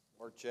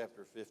Mark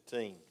chapter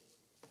 15.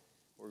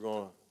 We're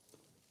going to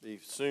be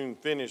soon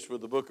finished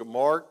with the book of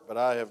Mark, but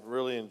I have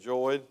really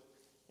enjoyed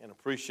and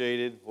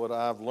appreciated what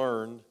I've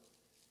learned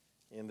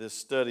in this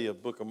study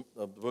of the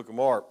book of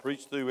Mark.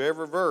 Preached through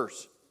every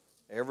verse,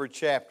 every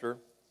chapter,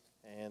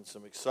 and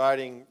some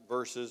exciting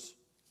verses,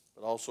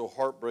 but also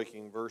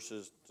heartbreaking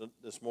verses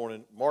this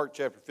morning. Mark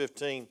chapter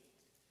 15,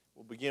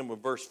 we'll begin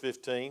with verse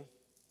 15.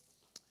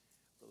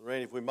 Brother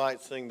Randy, if we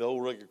might sing the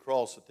Old Rugged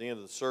Cross at the end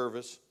of the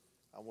service.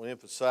 I want to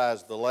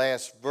emphasize the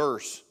last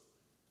verse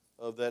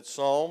of that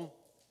psalm.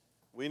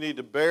 We need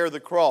to bear the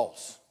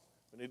cross.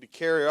 We need to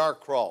carry our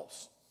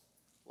cross.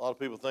 A lot of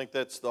people think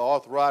that's the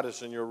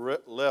arthritis in your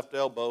left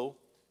elbow,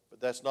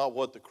 but that's not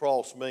what the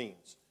cross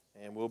means.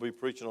 And we'll be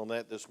preaching on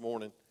that this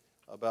morning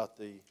about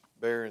the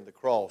bearing the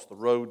cross, the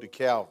road to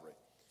Calvary.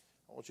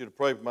 I want you to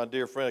pray for my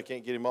dear friend. I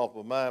can't get him off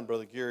my mind.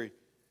 Brother Gary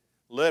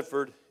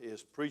Ledford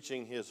is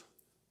preaching his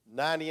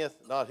 90th,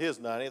 not his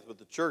 90th, but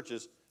the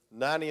church's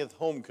 90th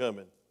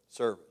homecoming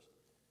service.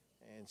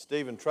 And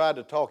Stephen tried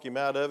to talk him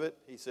out of it.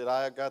 He said,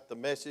 I got the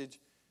message,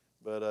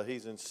 but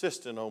he's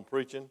insisting on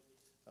preaching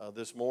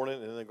this morning,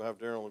 and they're going to have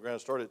dinner on the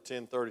ground. Start at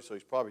 10:30, so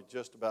he's probably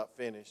just about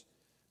finished.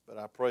 But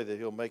I pray that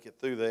he'll make it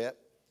through that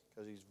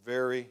because he's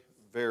very,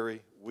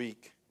 very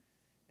weak.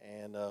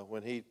 And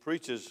when he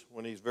preaches,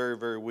 when he's very,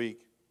 very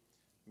weak,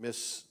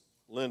 Miss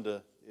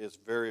Linda is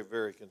very,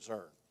 very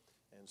concerned.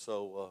 And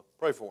so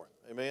pray for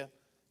him. Amen.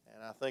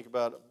 And I think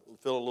about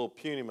feel a little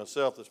puny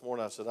myself this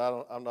morning. I said,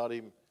 I'm not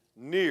even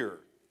near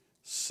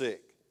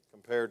sick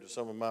compared to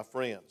some of my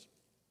friends.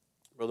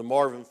 Brother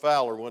Marvin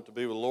Fowler went to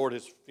be with the Lord.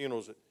 His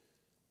funeral's at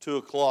 2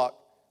 o'clock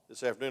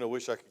this afternoon. I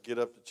wish I could get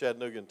up to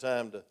Chattanooga in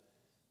time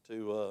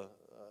to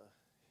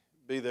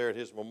be there at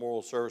his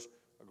memorial service.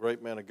 A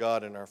great man of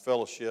God in our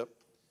fellowship.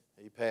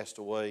 He passed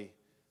away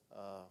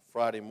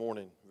Friday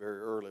morning very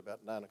early,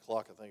 about 9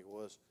 o'clock I think it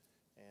was.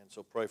 And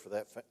so pray for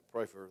that.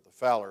 Pray for the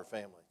Fowler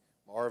family.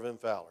 Marvin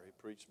Fowler. He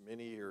preached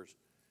many years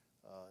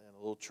in a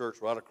little church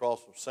right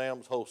across from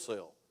Sam's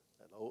Wholesale.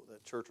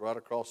 That church right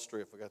across the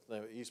street. I forgot the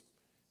name of it.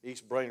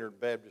 East Brainerd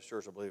Baptist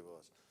Church, I believe it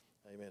was.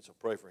 Amen. So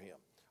pray for him.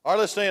 All right,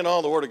 let's stand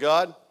on the Word of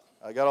God.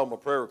 I got all my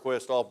prayer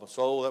requests off my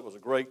soul. That was a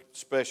great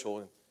special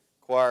in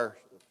choir.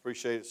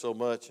 Appreciate it so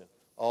much. And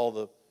all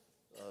the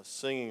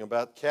singing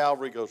about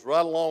Calvary goes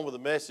right along with the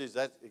message.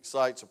 That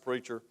excites a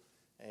preacher.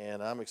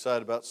 And I'm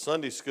excited about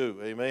Sunday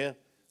school. Amen.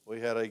 We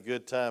had a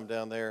good time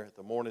down there at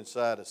the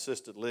Morningside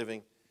Assisted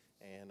Living.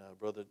 And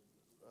Brother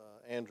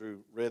Andrew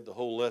read the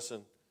whole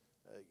lesson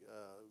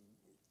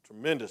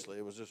tremendously.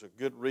 It was just a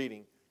good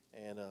reading,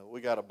 and we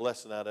got a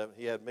blessing out of it.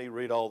 He had me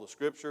read all the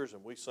scriptures,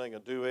 and we sang a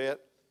duet,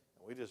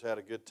 and we just had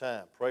a good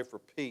time. Pray for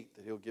Pete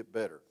that he'll get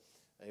better.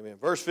 Amen.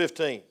 Verse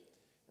 15.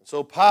 And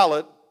so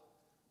Pilate,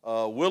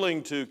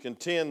 willing to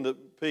contend the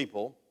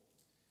people,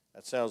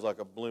 that sounds like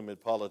a blooming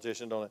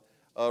politician, don't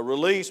it?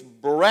 Released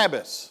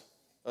Barabbas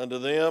unto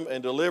them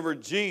and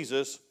delivered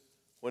Jesus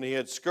when he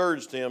had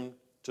scourged him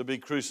to be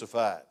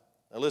crucified.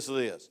 Now listen to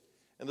this.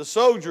 And the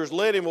soldiers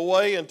led him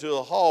away into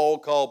a hall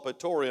called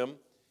Praetorium,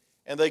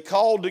 and they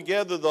called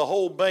together the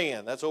whole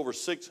band. That's over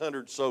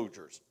 600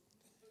 soldiers.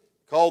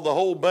 Called the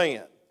whole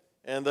band.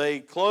 And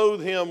they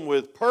clothed him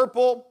with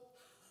purple.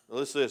 Now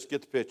listen to this, get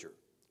the picture.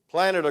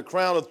 Planted a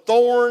crown of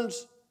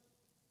thorns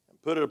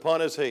and put it upon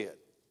his head.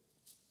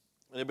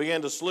 And they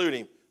began to salute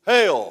him.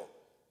 Hail,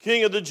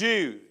 King of the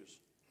Jews!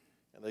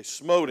 And they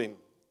smote him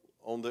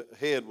on the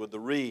head with the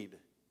reed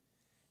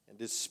and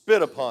did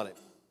spit upon him.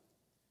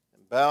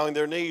 Bowing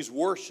their knees,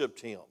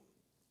 worshipped him.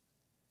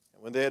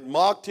 And when they had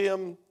mocked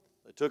him,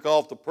 they took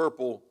off the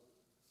purple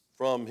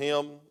from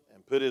him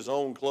and put his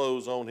own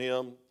clothes on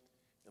him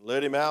and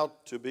led him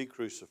out to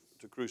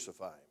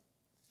crucify him.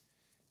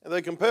 And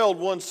they compelled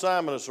one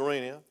Simon of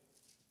Cyrene,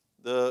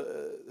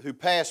 who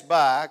passed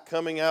by,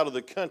 coming out of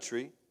the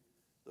country,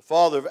 the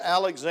father of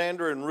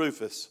Alexander and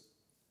Rufus,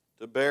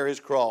 to bear his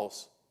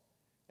cross.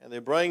 And they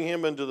bring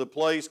him into the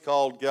place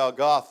called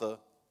Golgotha,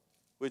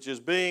 which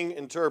is being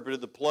interpreted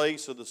the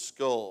place of the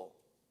skull.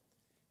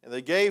 And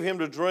they gave him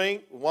to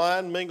drink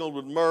wine mingled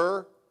with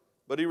myrrh,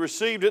 but he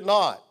received it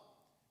not.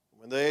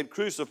 When they had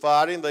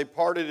crucified him, they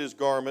parted his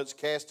garments,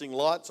 casting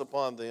lots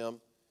upon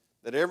them,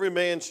 that every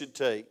man should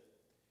take.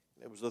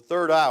 It was the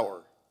third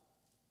hour,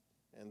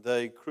 and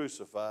they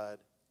crucified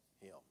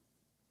him.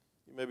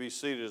 You may be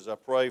seated as I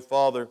pray.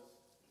 Father,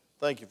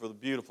 thank you for the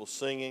beautiful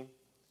singing.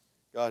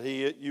 God,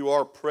 you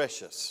are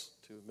precious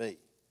to me.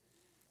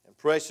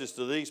 Precious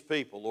to these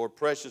people, Lord,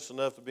 precious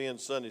enough to be in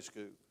Sunday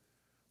school.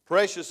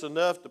 Precious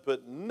enough to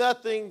put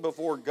nothing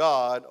before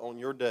God on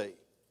your day.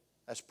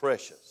 That's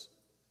precious.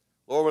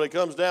 Lord, when it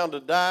comes down to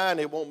dying,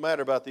 it won't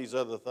matter about these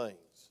other things.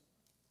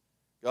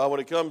 God, when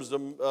it comes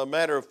to a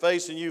matter of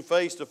facing you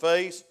face to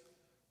face,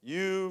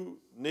 you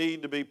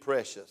need to be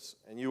precious,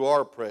 and you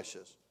are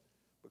precious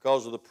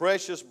because of the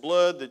precious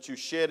blood that you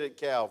shed at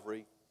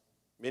Calvary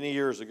many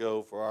years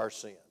ago for our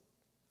sin.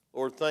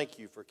 Lord, thank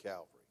you for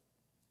Calvary.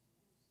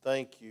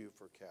 Thank you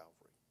for Calvary.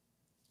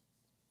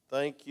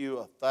 Thank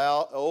you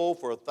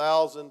for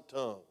 1,000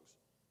 tongues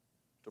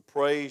to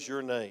praise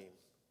your name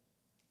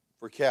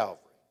for Calvary.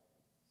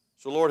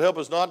 So, Lord, help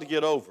us not to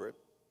get over it.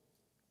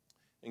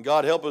 And,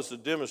 God, help us to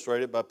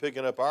demonstrate it by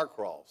picking up our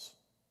cross,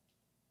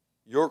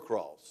 your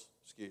cross,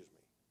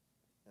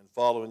 and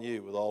following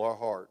you with all our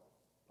heart,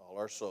 all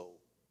our soul,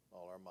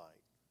 all our might.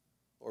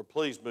 Lord,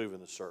 please move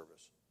in the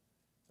service.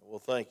 And we'll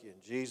thank you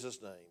in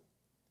Jesus' name.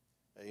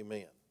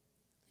 Amen.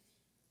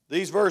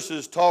 These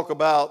verses talk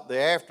about the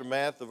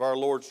aftermath of our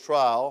Lord's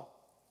trial.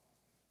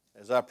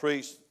 As I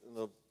preached in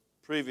the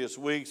previous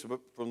weeks,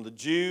 from the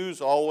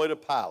Jews all the way to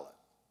Pilate.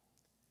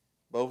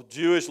 Both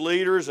Jewish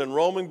leaders and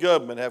Roman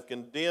government have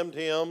condemned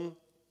him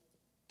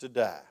to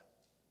die.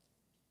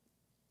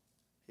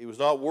 He was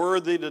not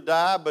worthy to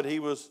die, but he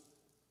was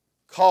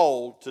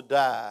called to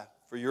die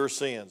for your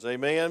sins.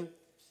 Amen?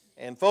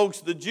 And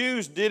folks, the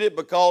Jews did it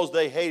because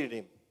they hated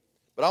him.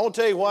 But I want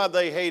to tell you why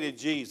they hated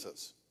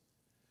Jesus.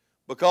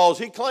 Because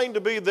he claimed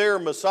to be their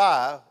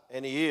Messiah,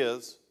 and he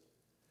is,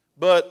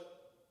 but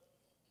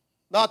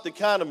not the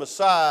kind of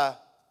Messiah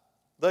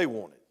they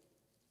wanted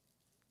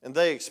and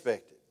they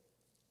expected.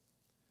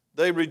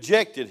 They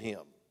rejected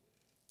him,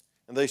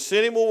 and they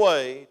sent him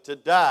away to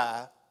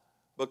die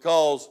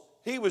because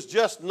he was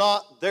just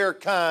not their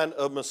kind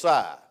of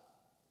Messiah.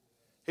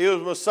 He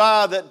was a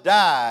Messiah that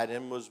died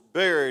and was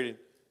buried.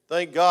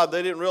 Thank God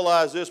they didn't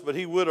realize this, but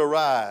he would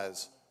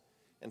arise.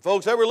 And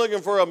folks, they were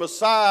looking for a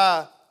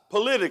Messiah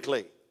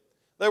politically.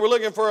 They were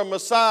looking for a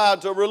Messiah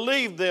to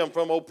relieve them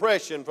from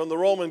oppression from the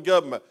Roman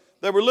government.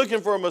 They were looking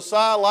for a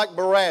Messiah like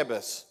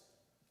Barabbas,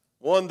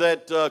 one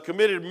that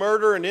committed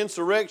murder and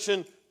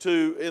insurrection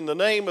in the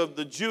name of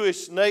the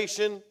Jewish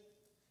nation.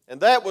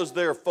 And that was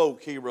their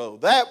folk hero.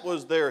 That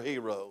was their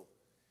hero.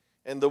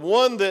 And the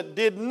one that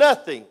did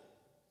nothing,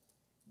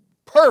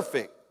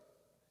 perfect,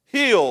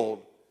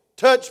 healed,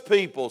 touched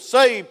people,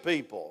 saved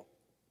people,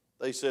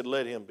 they said,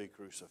 let him be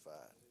crucified.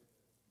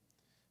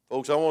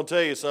 Folks, I want to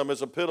tell you something.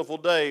 It's a pitiful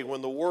day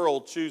when the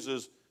world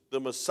chooses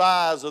the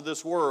messiahs of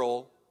this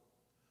world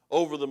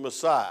over the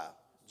Messiah,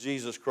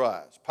 Jesus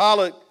Christ.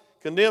 Pilate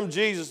condemned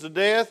Jesus to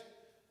death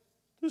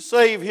to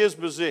save his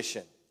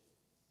position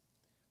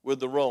with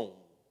the Rome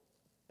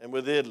and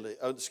with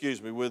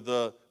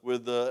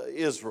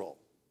Israel.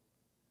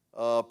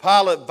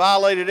 Pilate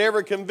violated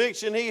every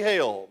conviction he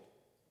held.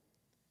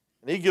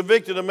 And he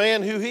convicted a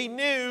man who he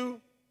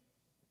knew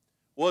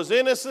was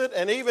innocent,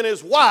 and even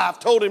his wife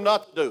told him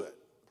not to do it.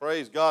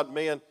 Praise God,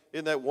 men.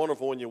 Isn't that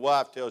wonderful when your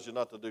wife tells you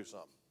not to do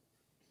something?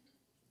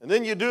 And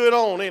then you do it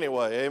on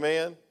anyway,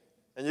 amen?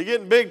 And you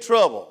get in big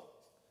trouble.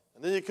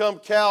 And then you come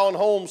cowing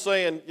home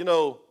saying,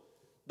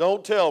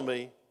 don't tell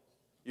me,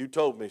 you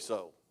told me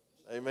so.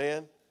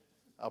 Amen?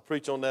 I'll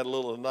preach on that a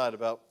little tonight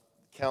about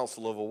the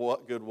counsel of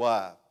a good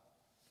wife.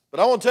 But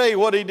I want to tell you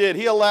what he did.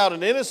 He allowed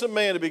an innocent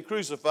man to be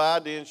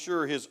crucified to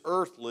ensure his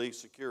earthly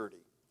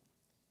security.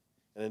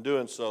 And in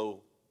doing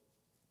so,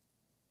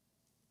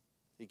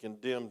 he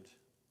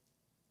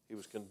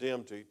was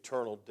condemned to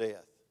eternal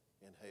death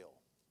in hell.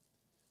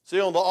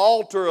 See, on the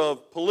altar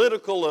of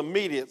political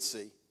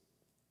immediacy,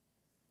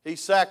 he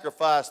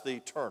sacrificed the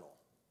eternal.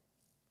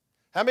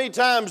 How many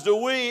times do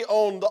we,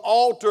 on the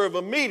altar of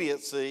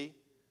immediacy,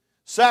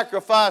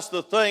 sacrifice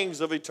the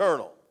things of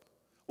eternal?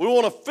 We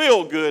want to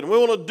feel good, and we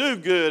want to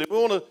do good, and we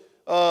want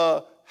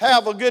to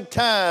have a good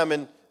time,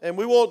 and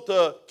we want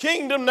the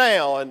kingdom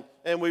now,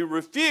 and we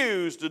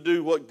refuse to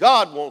do what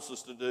God wants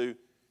us to do,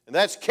 and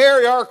that's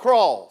carry our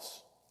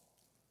cross,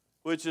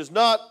 which is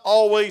not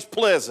always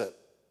pleasant.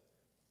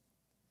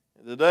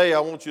 And today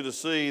I want you to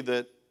see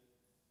that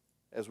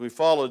as we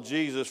follow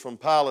Jesus from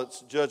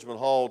Pilate's judgment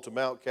hall to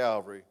Mount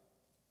Calvary,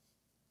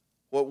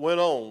 what went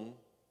on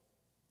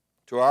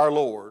to our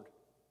Lord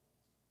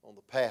on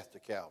the path to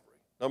Calvary.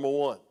 Number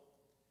one,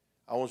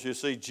 I want you to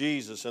see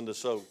Jesus and the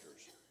soldiers.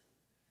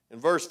 In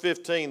verse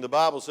 15, the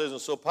Bible says, and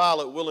so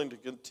Pilate, willing to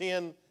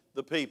contend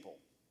the people,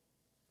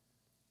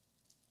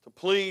 to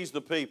please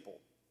the people,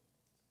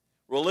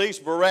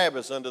 released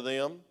Barabbas unto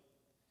them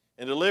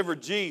and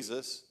delivered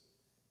Jesus.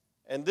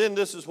 And then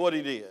this is what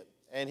he did.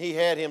 And he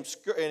had him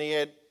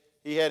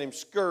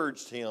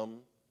scourged him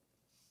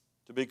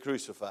to be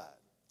crucified.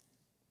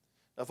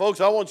 Now,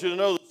 folks, I want you to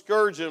know that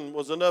scourging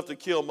was enough to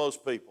kill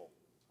most people.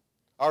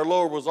 Our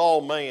Lord was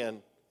all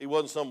man. He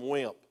wasn't some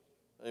wimp.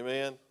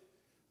 Amen.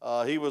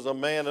 He was a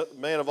man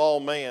of all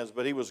mans,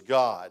 but he was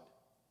God.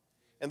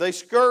 And they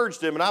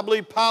scourged him. And I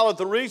believe Pilate,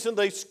 the reason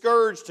they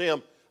scourged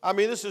him,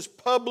 this is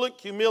public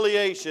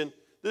humiliation.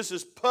 This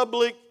is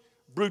public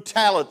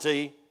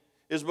brutality,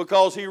 is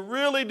because he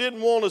really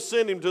didn't want to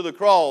send him to the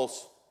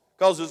cross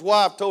because his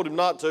wife told him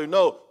not to.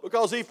 No,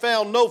 because he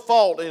found no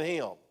fault in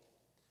him.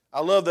 I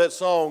love that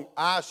song,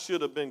 I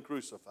Should Have Been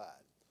Crucified.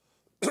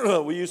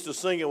 We used to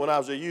sing it when I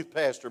was a youth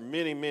pastor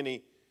many,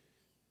 many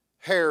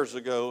years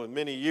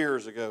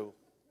ago.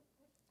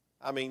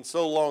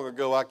 So long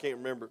ago I can't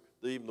remember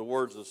even the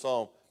words of the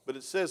song. But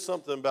it says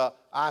something about,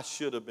 I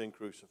should have been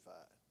crucified.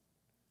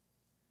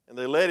 And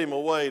they led him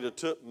away to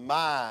took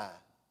my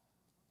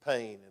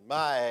pain and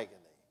my agony.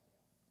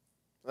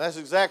 And that's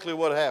exactly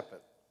what happened.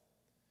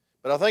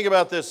 But I think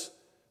about this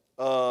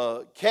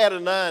cat o'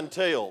 nine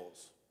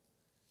tails.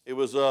 It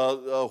was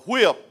a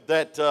whip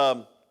that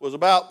was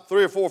about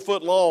 3 or 4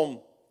 foot long.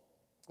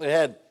 It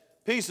had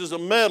pieces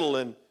of metal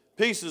and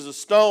pieces of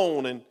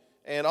stone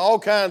and all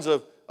kinds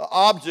of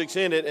objects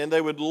in it, and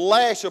they would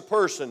lash a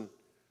person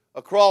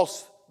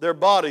across their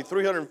body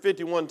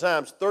 351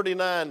 times,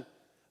 39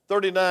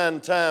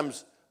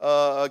 times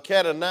a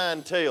cat of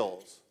 9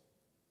 tails.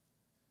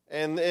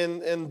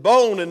 And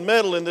bone and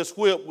metal in this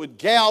whip would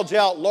gouge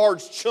out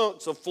large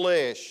chunks of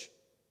flesh.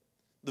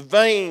 The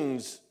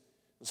veins,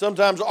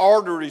 sometimes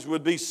arteries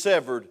would be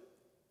severed.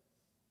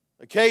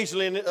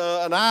 Occasionally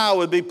an eye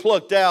would be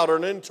plucked out, or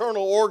an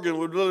internal organ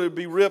would literally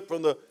be ripped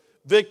from the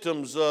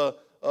victim's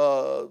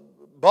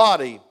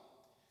body.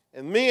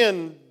 And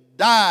men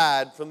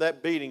died from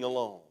that beating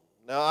alone.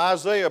 Now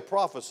Isaiah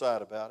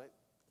prophesied about it.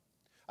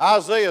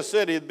 Isaiah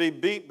said he'd be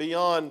beat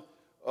beyond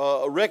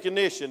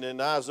recognition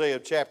in Isaiah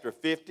chapter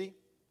 50,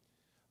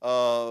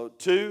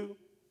 2.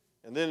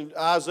 And then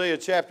Isaiah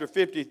chapter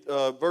 50,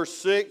 verse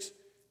 6,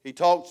 he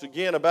talks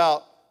again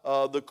about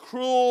the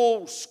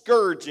cruel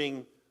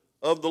scourging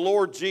of the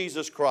Lord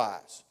Jesus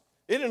Christ.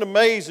 Isn't it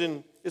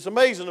amazing? It's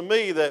amazing to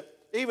me that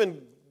even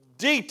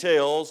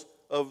details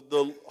of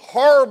the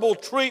horrible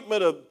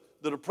treatment of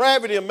the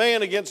depravity of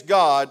man against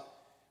God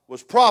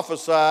was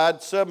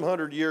prophesied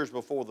 700 years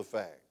before the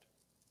fact.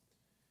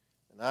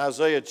 In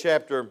Isaiah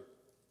chapter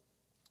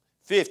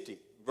 50,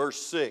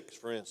 verse 6,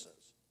 for instance,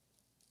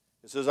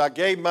 it says, I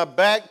gave my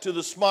back to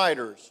the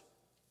smiters,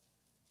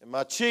 and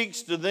my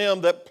cheeks to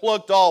them that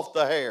plucked off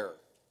the hair.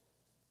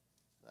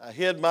 I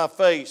hid my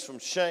face from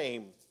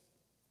shame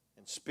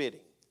and spitting.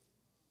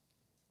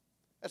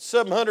 That's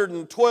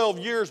 712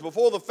 years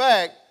before the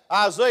fact.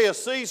 Isaiah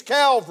sees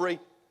Calvary,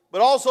 but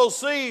also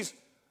sees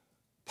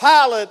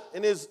Pilate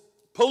in his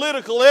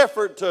political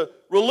effort to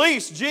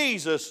release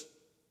Jesus,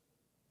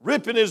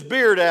 ripping his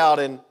beard out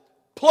and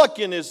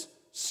plucking his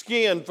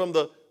skin from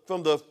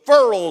the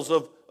furrows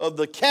of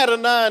the cat o'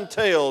 nine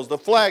tails, the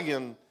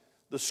flagon,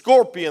 the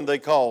scorpion they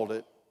called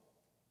it,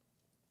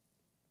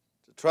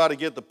 to try to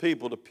get the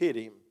people to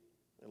pity him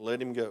and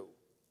let him go.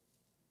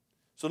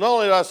 So not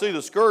only did I see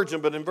the scourging,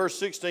 but in verse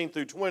 16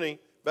 through 20,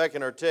 back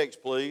in our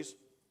text please,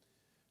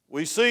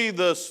 we see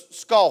the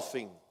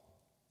scoffing.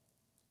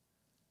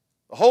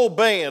 The whole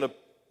band of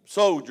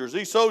soldiers.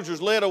 These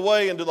soldiers led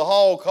away into the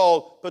hall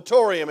called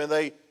Praetorium, and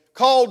they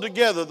called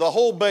together the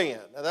whole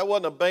band. Now, that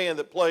wasn't a band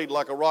that played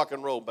like a rock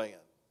and roll band.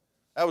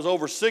 That was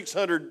over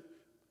 600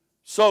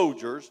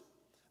 soldiers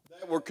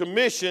that were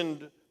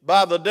commissioned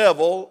by the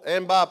devil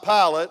and by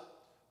Pilate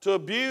to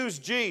abuse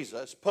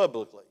Jesus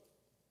publicly.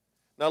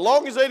 Now, as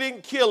long as they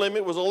didn't kill him,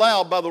 it was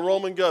allowed by the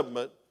Roman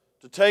government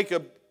to take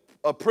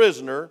a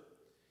prisoner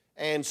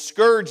and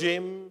scourge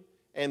him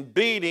and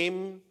beat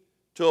him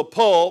to a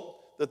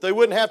pulp, that they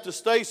wouldn't have to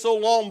stay so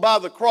long by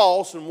the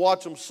cross and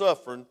watch them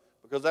suffering,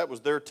 because that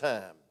was their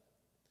time.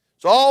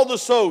 So all the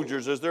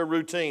soldiers, as their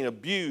routine,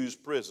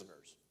 abused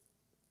prisoners.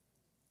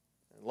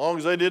 As long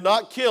as they did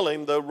not kill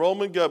him, the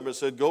Roman government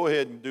said, go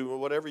ahead and do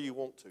whatever you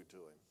want to him.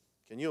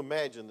 Can you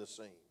imagine the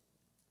scene?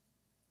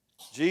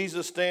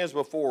 Jesus stands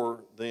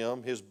before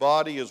them. His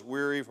body is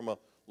weary from a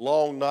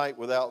long night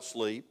without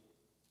sleep.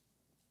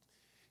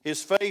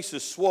 His face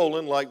is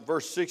swollen, like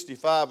verse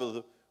 65 of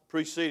the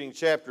preceding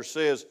chapter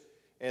says,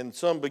 and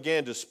some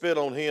began to spit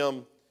on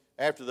him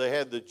after they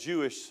had the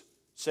Jewish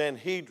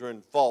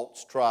Sanhedrin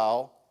false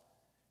trial,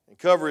 and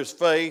cover his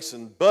face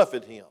and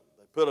buffet him.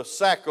 They put a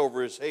sack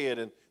over his head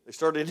and they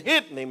started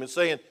hitting him and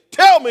saying,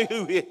 tell me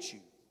who hit you.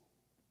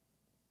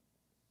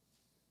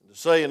 And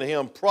saying to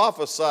him,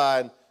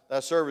 prophesy, thy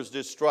servants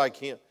did strike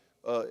him,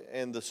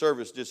 and the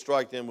servants did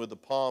strike them with the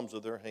palms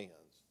of their hands.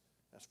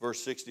 That's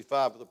verse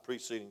 65 of the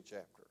preceding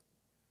chapter.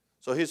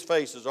 So his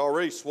face is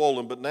already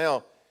swollen, but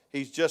now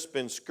he's just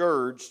been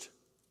scourged,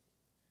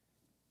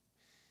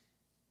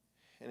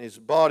 and his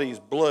body is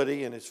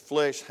bloody, and his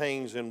flesh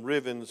hangs in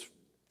ribbons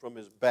from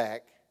his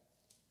back.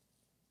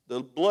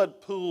 The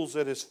blood pools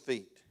at his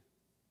feet.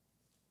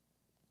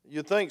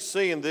 You'd think,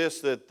 seeing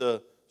this, that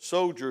the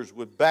soldiers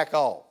would back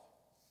off,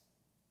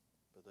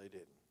 but they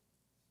didn't.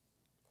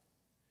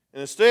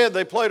 And instead,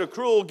 they played a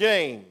cruel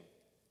game.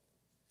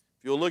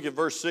 If you'll look at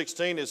verse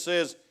 16, it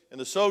says, and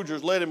the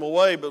soldiers led him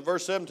away, but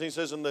verse 17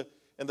 says, and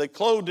they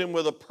clothed him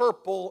with a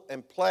purple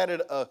and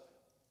plaited a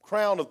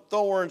crown of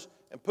thorns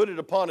and put it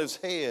upon his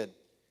head.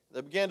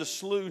 They began to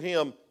salute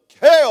him,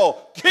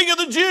 Hail, King of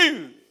the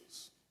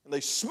Jews! And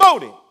they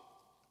smote him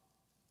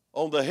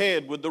on the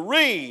head with the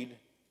reed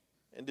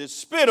and did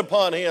spit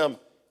upon him,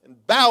 and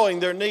bowing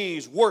their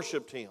knees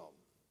worshiped him.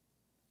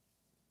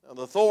 Now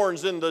the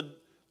thorns in the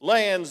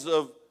lands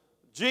of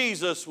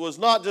Jesus was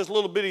not just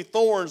little bitty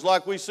thorns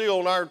like we see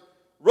on our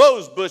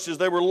rose bushes.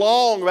 They were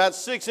long, about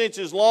 6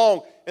 inches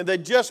long, and they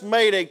just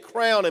made a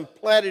crown and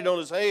plaited it on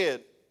his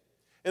head.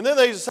 And then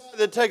they decided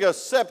to take a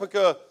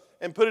sepulchre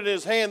and put it in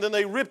his hand. Then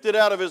they ripped it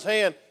out of his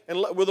hand,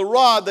 and with a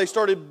rod they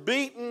started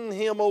beating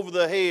him over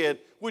the head,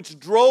 which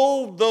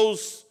drove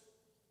those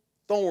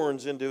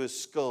thorns into his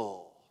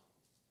skull.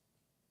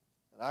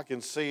 And I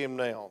can see him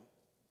now.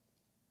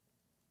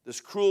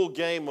 This cruel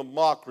game of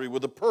mockery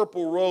with a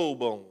purple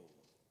robe on,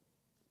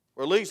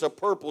 or at least a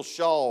purple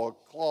shawl or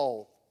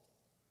cloth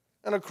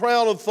and a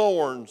crown of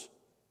thorns.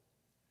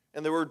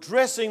 And they were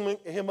dressing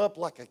him up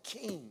like a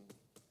king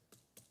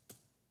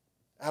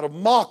out of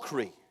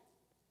mockery.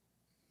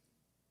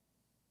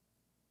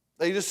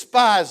 They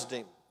despised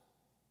him.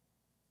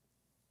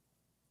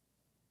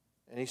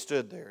 And he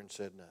stood there and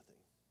said nothing.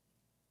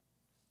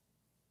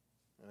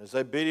 And as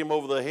they beat him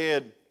over the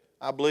head,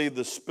 I believe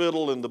the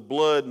spittle and the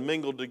blood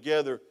mingled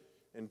together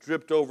and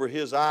dripped over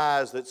his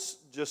eyes that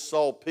just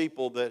saw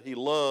people that he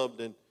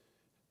loved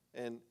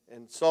and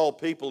saw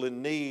people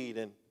in need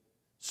and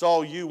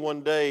saw you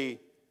one day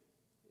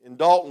in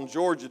Dalton,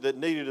 Georgia that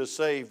needed a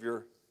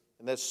Savior.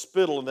 And that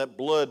spittle and that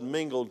blood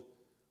mingled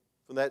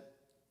from that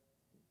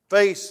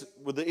face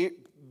with the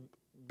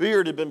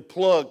beard had been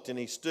plucked, and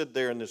he stood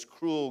there in this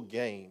cruel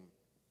game.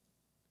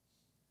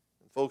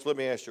 And folks, let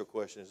me ask you a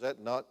question. Is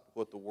that not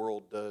what the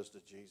world does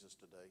to Jesus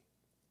today?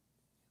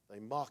 They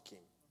mock him.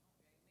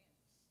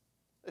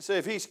 They say,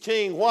 if he's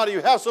king, why do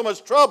you have so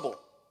much trouble?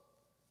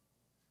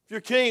 If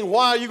you're king,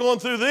 why are you going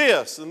through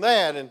this and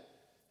that?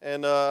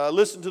 And I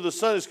listened to the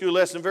Sunday school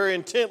lesson very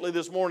intently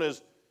this morning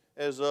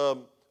as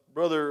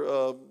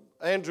Brother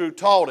Andrew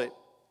taught it.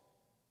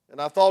 And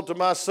I thought to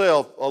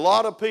myself, a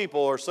lot of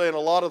people are saying a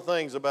lot of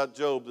things about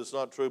Job that's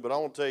not true, but I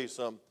want to tell you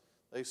something.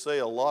 They say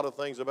a lot of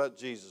things about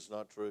Jesus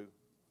not true.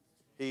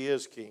 He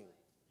is king.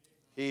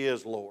 He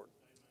is Lord.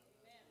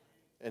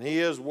 And he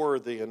is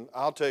worthy. And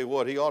I'll tell you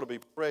what, he ought to be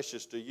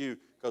precious to you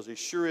because he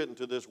sure isn't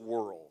to this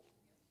world.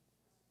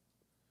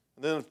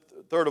 And then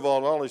third of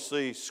all, I only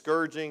see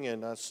scourging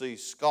and I see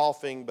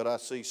scoffing, but I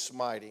see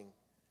smiting.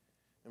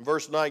 In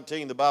verse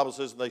 19, the Bible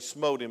says, they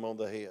smote him on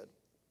the head.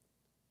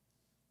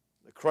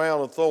 The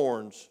crown of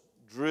thorns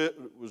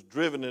was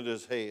driven in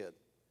his head.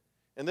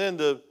 And then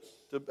to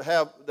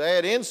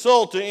add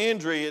insult to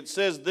injury, it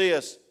says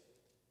this,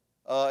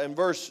 in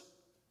verse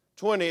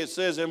 20, it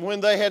says, and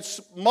when they had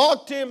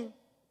mocked him,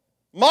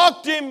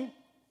 they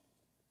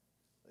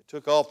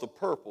took off the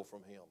purple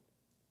from him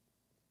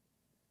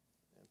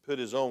and put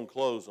his own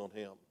clothes on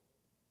him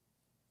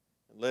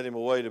and led him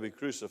away to be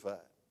crucified.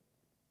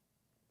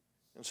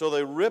 And so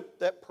they ripped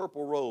that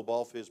purple robe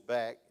off his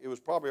back. It was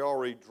probably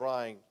already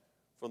drying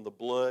from the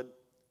blood.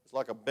 It's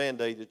like a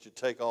Band-Aid that you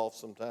take off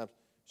sometimes.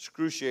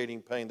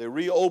 Excruciating pain. They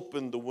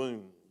reopened the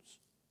wounds.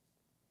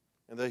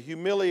 And they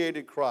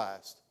humiliated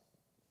Christ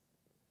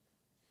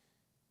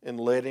and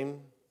led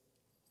him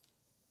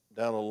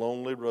down a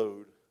lonely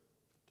road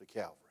to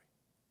Calvary.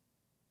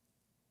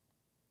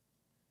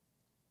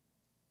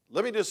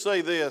 Let me just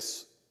say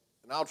this,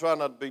 and I'll try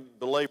not to be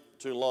belabored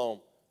too long,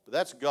 but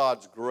that's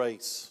God's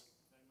grace.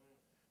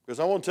 Because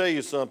I want to tell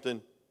you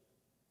something.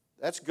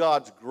 That's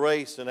God's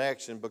grace in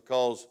action,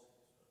 because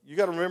you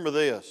got to remember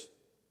this.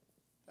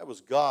 That was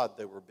God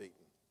they were beating.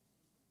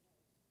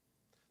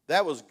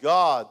 That was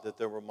God that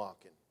they were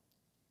mocking.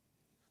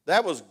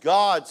 That was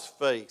God's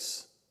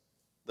face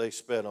they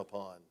spit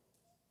upon.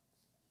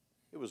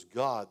 It was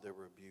God they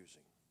were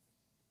abusing.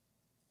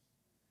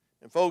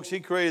 And folks,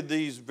 he created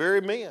these very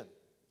men.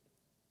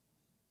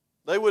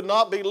 They would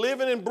not be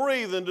living and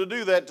breathing to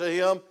do that to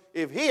him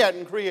if he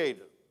hadn't created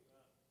them.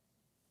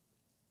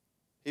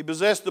 He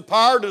possessed the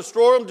power to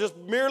destroy them just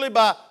merely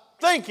by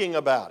thinking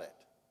about it.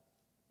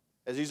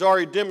 As he's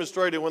already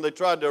demonstrated when they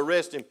tried to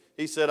arrest him,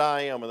 he said,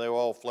 I am, and they were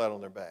all flat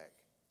on their back.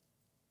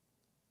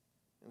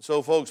 And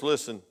so, folks,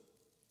 listen.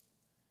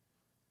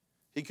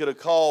 He could have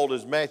called,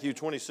 as Matthew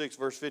 26,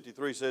 verse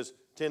 53 says,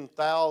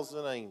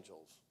 10,000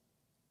 angels.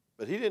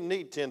 But he didn't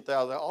need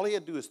 10,000. All he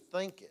had to do is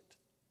think it.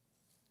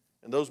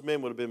 And those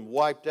men would have been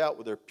wiped out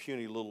with their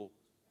puny little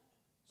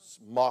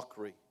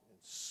mockery,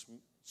 and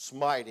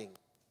smiting,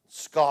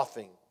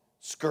 scoffing,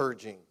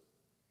 scourging.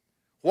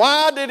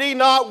 Why did he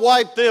not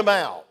wipe them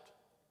out?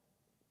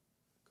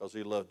 Because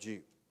he loved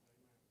you.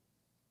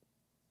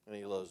 And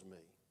he loves me.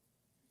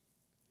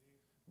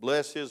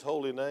 Bless his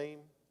holy name.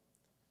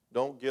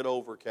 Don't get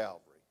over Calvary.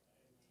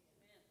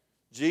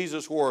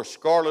 Jesus wore a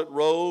scarlet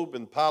robe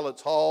in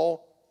Pilate's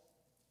hall.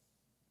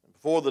 And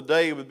before the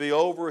day would be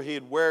over,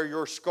 he'd wear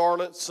your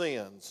scarlet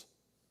sins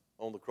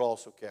on the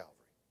cross of Calvary.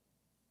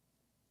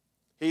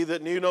 He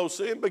that knew no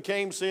sin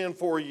became sin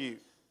for you,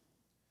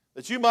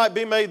 that you might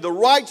be made the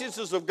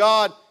righteousness of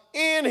God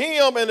in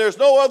him, and there's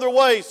no other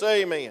way.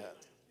 Say amen.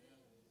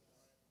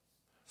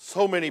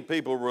 So many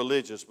people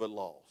religious but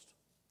lost.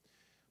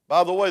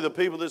 By the way, the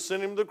people that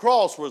sent him to the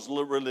cross was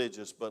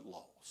religious but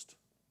lost.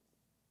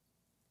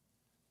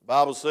 The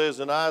Bible says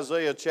in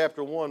Isaiah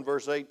chapter 1,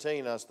 verse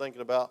 18, I was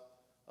thinking about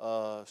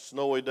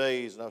snowy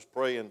days, and I was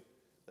praying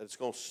that it's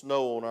going to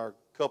snow on our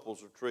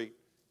couples retreat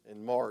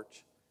in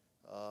March.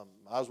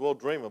 Might as well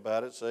dream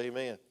about it, say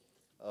amen.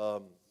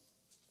 But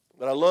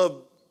I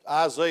love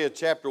Isaiah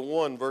chapter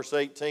 1, verse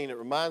 18. It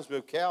reminds me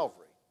of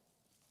Calvary.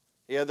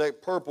 He had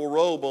that purple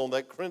robe on,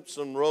 that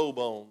crimson robe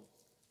on.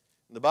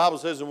 And the Bible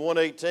says in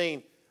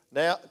 1:18,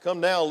 now, come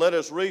now, let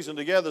us reason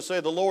together,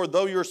 saith the Lord,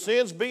 though your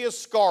sins be as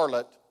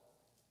scarlet,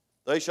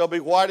 they shall be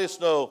white as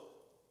snow.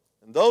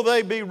 And though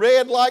they be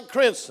red like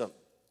crimson,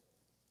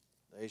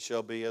 they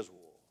shall be as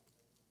wool.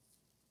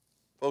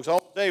 Folks, I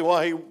want to tell you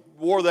why he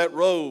wore that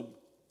robe.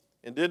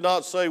 and did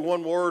not say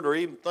one word or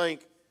even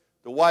think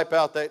to wipe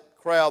out that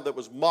crowd that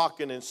was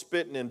mocking and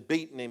spitting and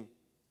beating him,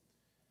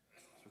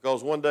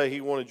 because one day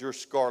he wanted your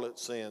scarlet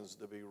sins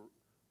to be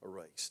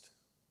erased.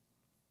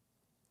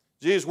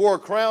 Jesus wore a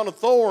crown of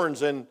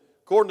thorns, and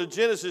according to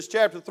Genesis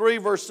chapter 3,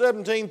 verse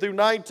 17 through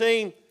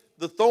 19,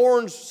 the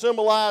thorns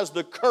symbolize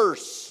the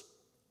curse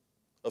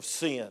of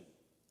sin.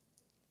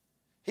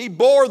 He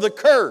bore the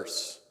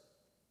curse.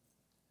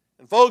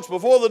 And folks,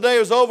 before the day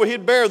was over,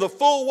 he'd bear the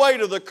full weight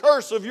of the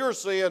curse of your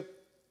sin.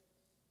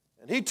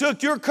 And he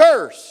took your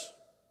curse.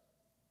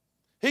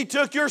 He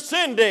took your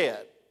sin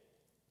debt.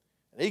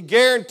 And he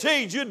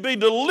guaranteed you'd be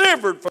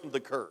delivered from the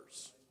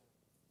curse.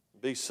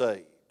 Be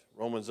saved.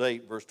 Romans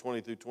 8, verse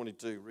 20 through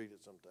 22. Read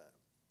it sometime.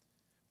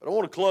 But I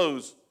want to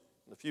close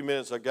in the few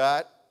minutes I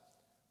got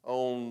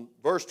on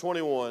verse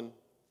 21.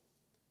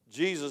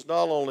 Jesus,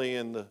 not only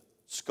in the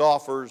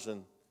scoffers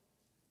and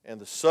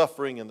the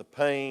suffering and the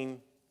pain,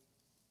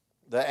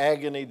 the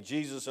agony,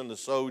 Jesus and the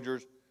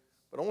soldiers,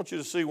 but I want you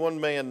to see one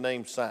man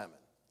named Simon.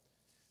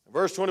 In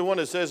verse 21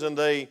 it says, and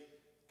they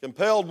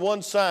compelled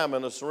one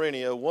Simon of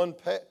Cyrene, one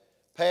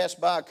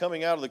passed by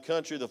coming out of the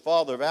country, the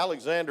father of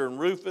Alexander and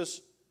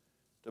Rufus,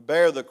 to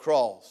bear the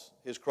cross,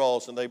 his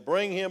cross, and they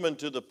bring him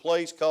into the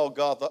place called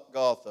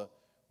Golgotha,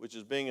 which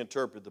is being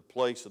interpreted the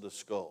place of the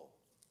skull.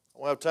 I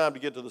won't have time to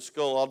get to the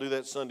skull. I'll do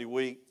that Sunday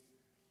week.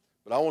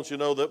 But I want you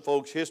to know that,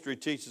 folks, history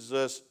teaches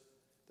us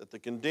that the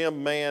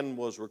condemned man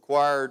was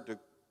required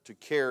to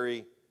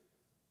carry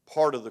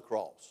part of the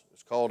cross.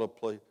 It's called a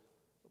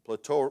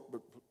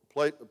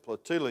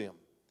platilium,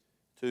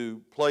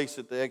 to place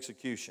at the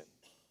execution.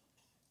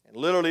 And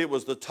literally it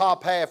was the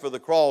top half of the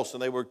cross,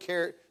 and they were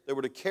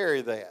to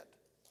carry that.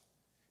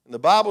 And the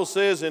Bible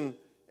says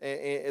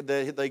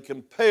that they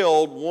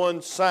compelled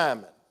one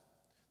Simon.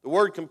 The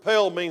word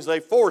compelled means they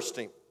forced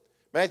him.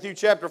 Matthew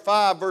chapter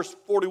 5, verse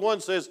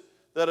 41 says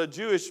that a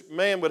Jewish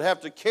man would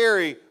have to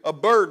carry a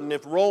burden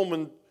if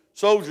Roman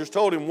soldiers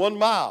told him 1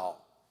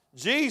 mile.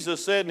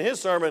 Jesus said in his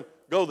sermon,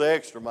 go the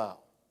extra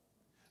mile.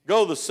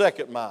 Go the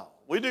second mile.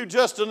 We do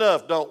just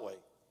enough, don't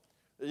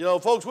we? You know,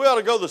 folks, we ought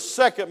to go the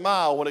second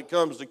mile when it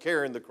comes to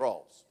carrying the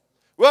cross.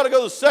 We ought to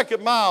go the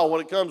second mile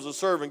when it comes to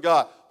serving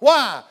God.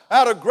 Why?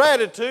 Out of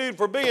gratitude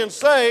for being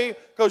saved,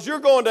 because you're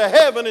going to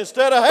heaven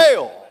instead of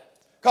hell.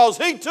 Because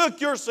he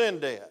took your sin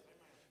debt.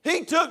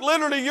 He took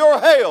literally your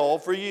hell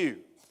for you.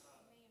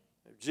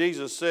 If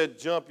Jesus said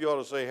jump, you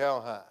ought to say how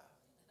high.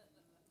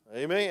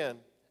 Amen.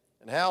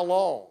 And how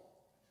long?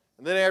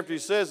 And then after he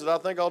says it, I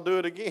think I'll do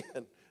it again.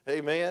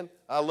 Amen.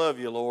 I love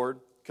you, Lord.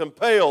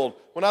 Compelled.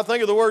 When I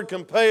think of the word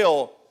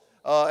compel,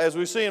 as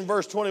we see in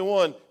verse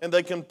 21, and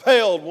they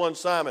compelled one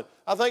Simon.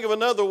 I think of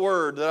another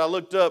word that I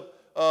looked up,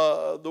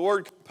 the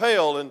word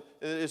compelled, and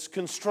it's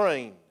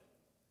constrained.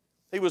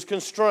 He was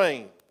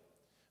constrained.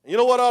 And you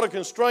know what ought to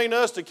constrain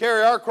us to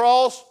carry our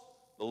cross?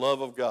 The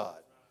love of God.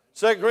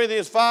 2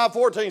 Corinthians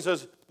 5:14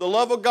 says, the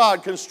love of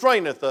God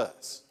constraineth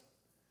us.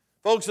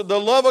 Folks, the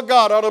love of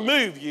God ought to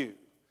move you.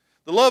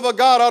 The love of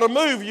God ought to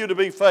move you to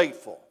be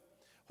faithful.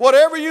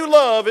 Whatever you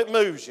love, it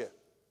moves you.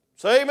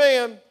 Say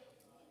amen.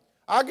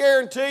 I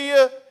guarantee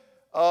you,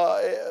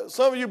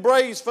 some of you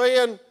Braves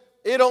fans,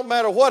 it don't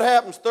matter what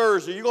happens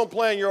Thursday, you're going to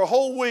plan your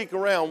whole week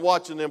around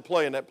watching them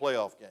play in that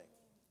playoff game.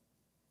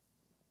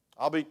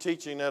 I'll be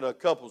teaching at a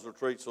couples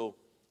retreat, so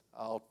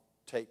I'll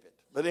tape it.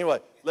 But anyway,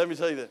 let me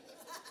tell you this.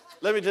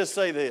 Let me just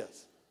say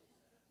this.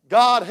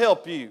 God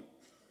help you.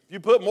 If you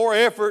put more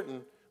effort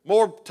and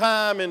more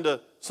time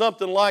into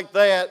something like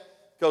that,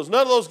 because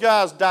none of those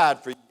guys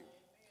died for you.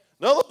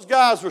 None of those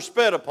guys were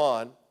sped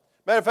upon.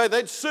 Matter of fact,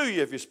 they'd sue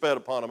you if you sped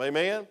upon them,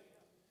 amen?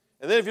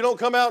 And then if you don't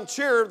come out and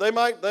cheer, they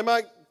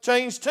might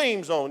change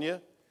teams on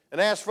you and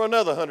ask for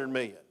another $100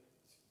 million.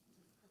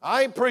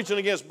 I ain't preaching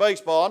against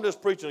baseball. I'm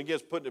just preaching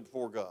against putting it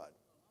before God.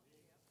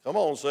 Come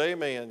on, say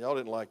amen. Y'all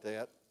didn't like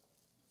that.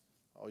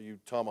 All you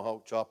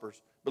tomahawk choppers.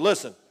 But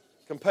listen,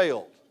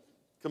 compelled.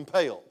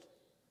 Compelled.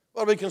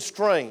 Ought to be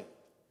constrained.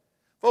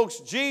 Folks,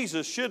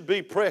 Jesus should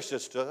be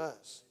precious to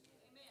us.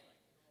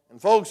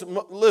 And folks,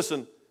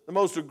 listen, the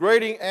most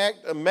degrading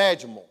act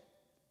imaginable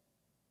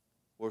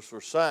was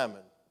for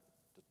Simon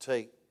to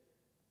take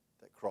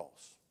that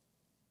cross.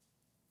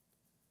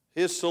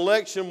 His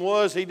selection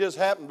was, he just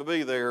happened to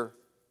be there.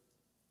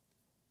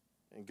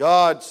 And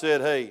God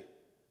said, hey,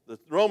 the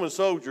Roman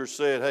soldiers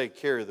said, hey,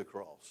 carry the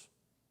cross.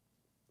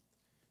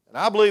 And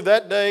I believe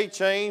that day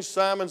changed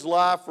Simon's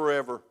life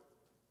forever.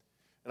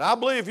 And I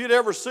believe if you'd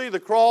ever see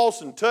the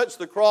cross and touch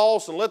the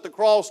cross and let the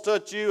cross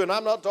touch you, and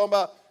I'm not talking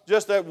about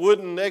just that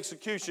wooden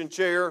execution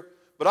chair,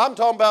 but I'm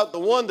talking about the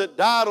one that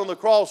died on the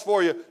cross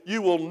for you,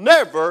 you will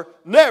never,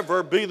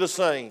 never be the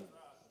same.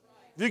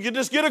 If you could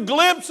just get a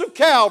glimpse of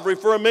Calvary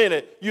for a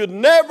minute, you'd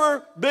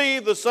never be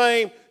the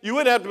same. You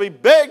wouldn't have to be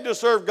begged to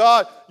serve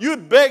God.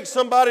 You'd beg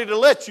somebody to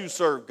let you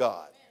serve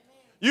God.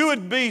 You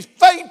would be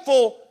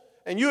faithful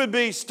and you would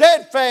be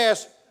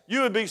steadfast.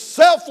 You would be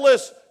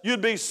selfless.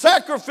 You'd be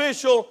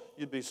sacrificial.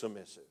 You'd be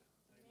submissive.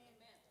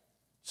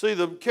 See,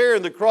 the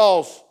carrying the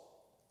cross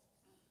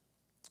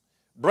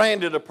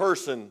branded a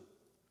person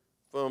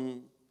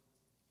from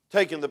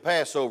taking the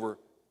Passover,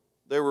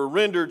 they were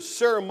rendered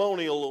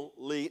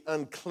ceremonially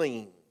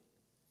unclean.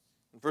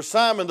 And for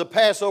Simon, the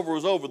Passover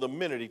was over the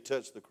minute he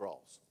touched the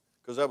cross,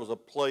 because that was a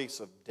place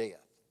of death,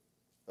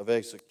 of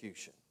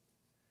execution.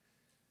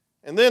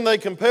 And then they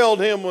compelled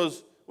him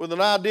with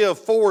an idea of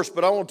force,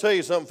 but I want to tell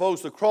you something,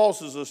 folks. The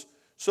cross is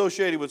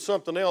associated with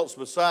something else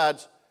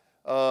besides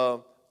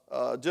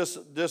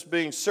just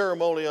being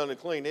ceremonially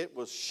unclean. It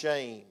was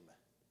shame.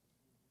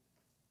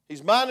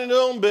 He's minding his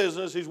own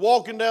business. He's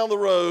walking down the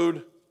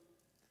road.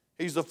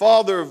 He's the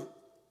father of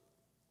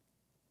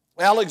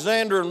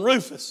Alexander and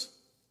Rufus.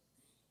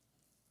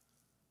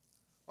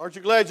 Aren't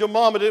you glad your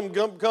mama didn't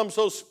become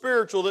so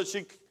spiritual that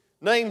she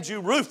named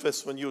you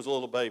Rufus when you was a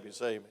little baby?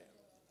 Say amen.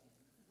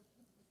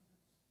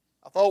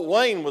 I thought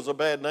Wayne was a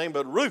bad name,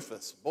 but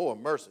Rufus, boy,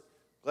 mercy.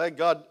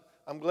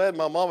 I'm glad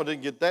my mama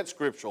didn't get that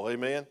scriptural,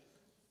 amen.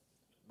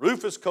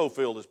 Rufus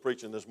Cofield is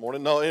preaching this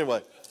morning. No,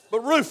 anyway, but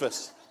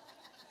Rufus.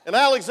 And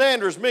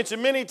Alexander is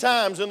mentioned many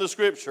times in the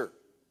scripture.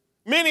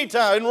 Many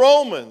times in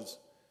Romans.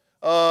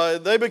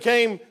 They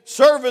became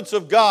servants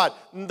of God.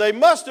 They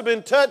must have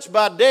been touched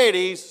by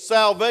Daddy's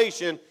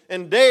salvation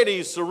and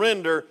Daddy's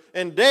surrender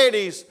and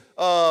Daddy's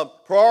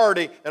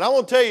priority. And I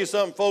want to tell you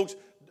something, folks.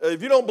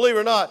 If you don't believe it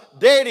or not,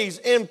 Daddies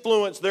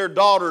influence their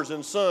daughters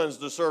and sons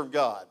to serve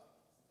God.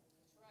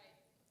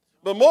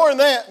 But more than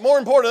that, more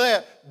important than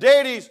that,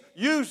 Daddies,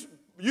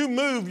 you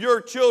move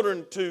your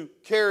children to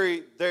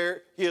carry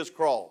His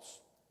cross.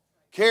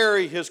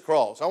 Carry His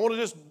cross. I want to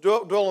just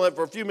dwell on that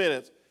for a few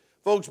minutes.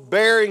 Folks,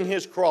 bearing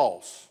His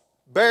cross.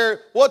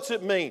 What's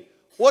it mean?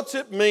 What's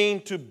it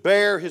mean to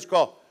bear His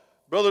cross?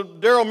 Brother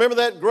Darrell, remember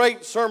that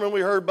great sermon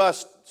we heard by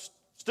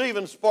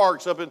Stephen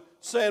Sparks up in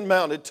Sand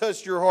Mountain? It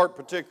touched your heart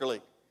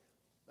particularly.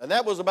 And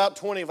that was about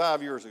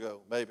 25 years ago,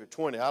 maybe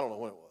 20. I don't know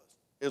when it was.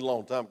 It was a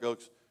long time ago.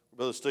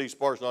 Brother Steve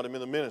Sparks not even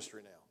in the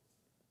ministry now.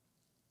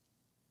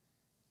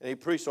 And he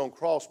preached on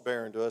cross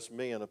bearing to us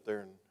men up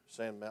there in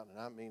Sand Mountain.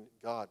 And I mean,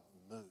 God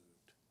moved.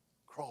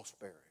 Cross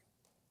bearing.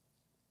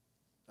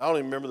 I don't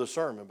even remember the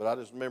sermon, but I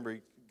just remember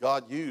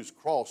God used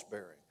cross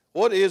bearing.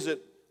 What is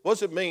it?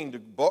 What's it mean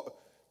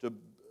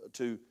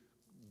to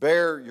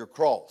bear your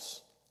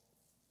cross?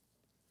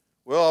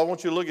 Well, I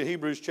want you to look at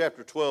Hebrews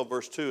chapter 12,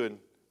 verse 2, and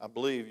I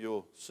believe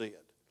you'll see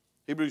it.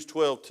 Hebrews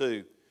 12,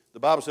 2. The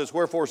Bible says,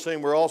 wherefore,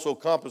 seeing we're also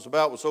compassed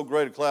about with so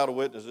great a cloud of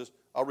witnesses.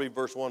 I'll read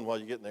verse 1 while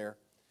you're getting there.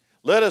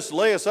 Let us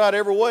lay aside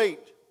every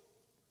weight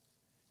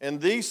and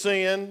the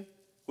sin,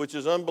 which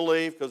is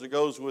unbelief, because it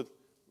goes with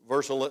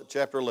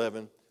chapter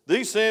 11.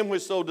 The sin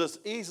which so does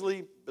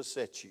easily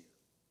beset you.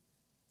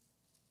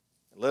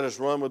 And let us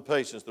run with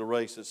patience the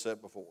race that's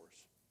set before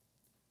us.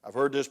 I've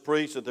heard this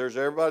preached that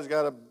everybody's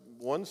got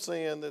one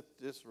sin that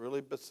just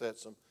really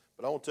besets them.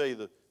 But I want to tell you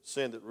the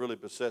sin that really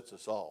besets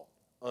us all.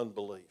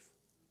 Unbelief.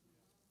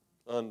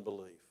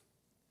 Unbelief.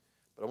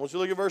 But I want you to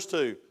look at verse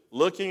 2.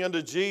 Looking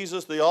unto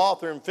Jesus, the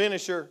author and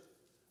finisher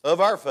of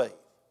our faith.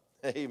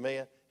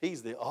 Amen.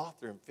 He's the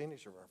author and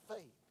finisher of our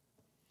faith.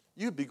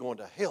 You'd be going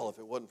to hell if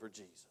it wasn't for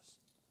Jesus.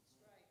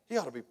 He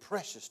ought to be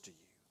precious to you.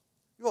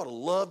 You ought to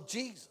love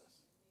Jesus.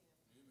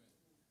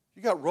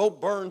 You got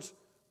rope burns,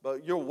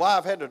 but your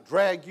wife had to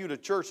drag you to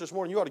church this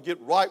morning. You ought to get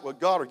right with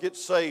God or get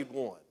saved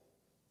one.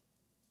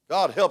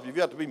 God help you. You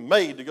have to be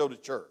made to go to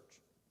church.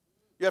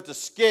 You have to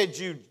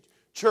schedule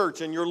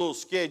church in your little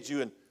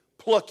schedule and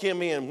pluck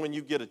Him in when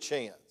you get a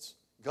chance.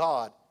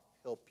 God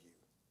help you.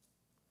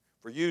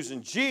 For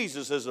using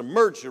Jesus as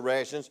emergency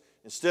rations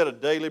instead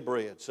of daily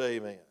bread. Say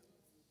amen.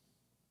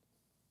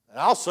 And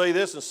I'll say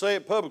this and say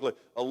it publicly.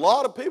 A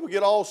lot of people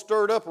get all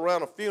stirred up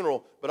around a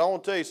funeral, but I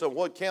want to tell you something.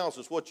 What counts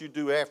is what you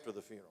do after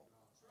the funeral.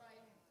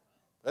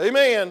 Right.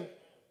 Amen.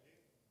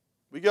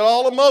 We get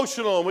all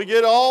emotional, and we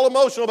get all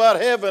emotional about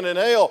heaven and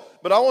hell.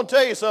 But I want to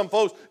tell you something,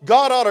 folks.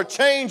 God ought to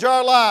change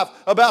our life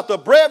about the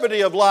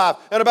brevity of life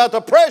and about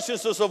the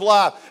preciousness of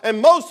life.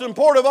 And most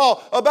important of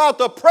all, about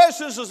the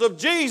preciousness of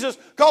Jesus,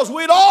 because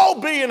we'd all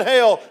be in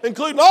hell,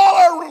 including all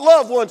our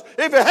loved ones,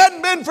 if it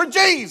hadn't been for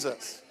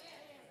Jesus.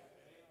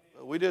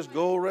 We just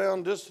go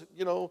around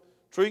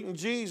treating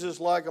Jesus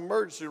like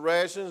emergency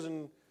rations.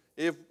 And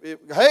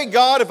hey,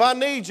 God, if I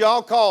need you,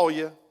 I'll call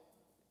you.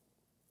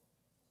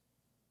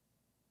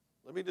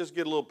 Let me just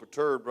get a little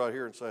perturbed right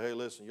here and say, hey,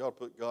 listen, you ought to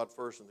put God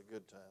first in the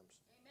good times.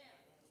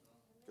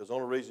 Because the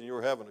only reason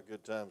you're having a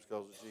good time is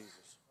because of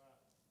Jesus.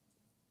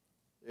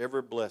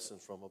 Every blessing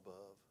from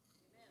above.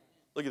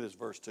 Look at this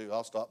verse 2.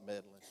 I'll stop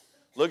meddling.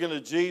 Looking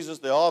at Jesus,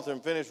 the author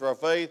and finisher of our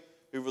faith,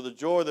 who for the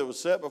joy that was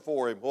set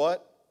before Him,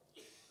 what?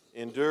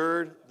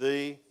 Endured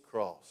the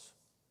cross.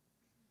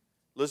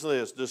 Listen to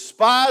this.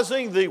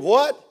 Despising the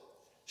what?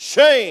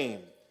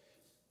 Shame.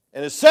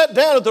 And is set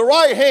down at the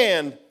right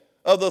hand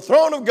of the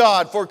throne of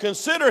God. For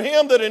consider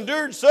Him that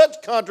endured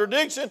such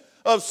contradiction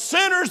of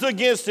sinners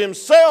against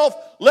Himself,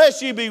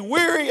 lest ye be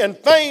weary and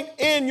faint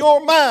in your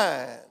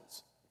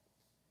minds.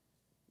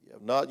 You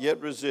have not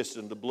yet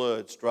resisted the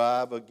blood,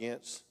 striving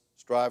against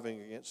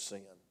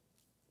sin.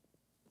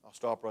 I'll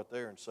stop right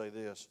there and say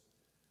this.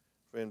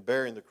 Friend,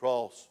 bearing the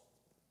cross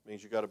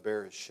means you've got to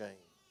bear His shame.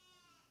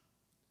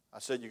 I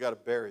said you got to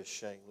bear his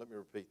shame. Let me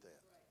repeat that.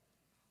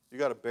 You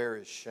got to bear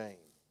his shame.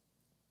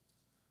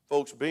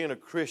 Folks, being a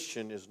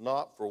Christian is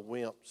not for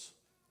wimps.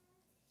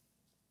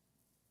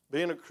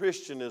 Being a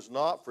Christian is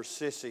not for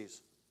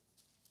sissies.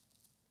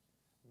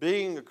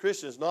 Being a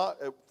Christian is not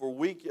for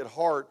weak at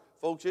heart.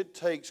 Folks, it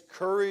takes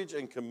courage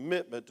and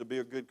commitment to be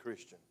a good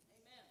Christian.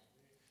 Amen.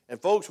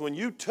 And folks, when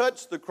you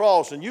touch the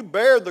cross and you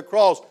bear the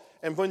cross,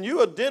 and when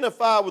you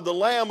identify with the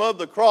Lamb of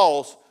the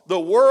cross, the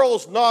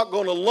world's not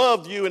going to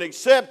love you and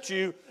accept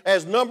you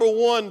as number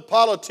one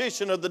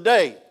politician of the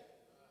day.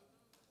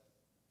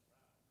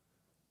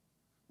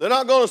 They're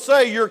not going to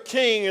say you're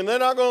king, and they're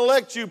not going to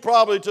elect you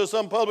probably to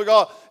some public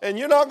office, and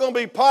you're not going to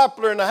be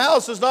popular, and the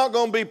house is not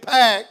going to be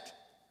packed.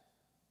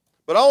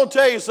 But I want to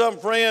tell you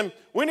something, friend.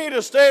 We need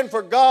to stand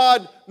for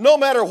God no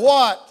matter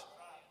what.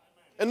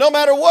 And no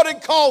matter what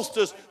it costs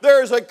us,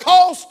 there is a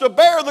cost to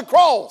bear the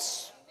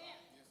cross.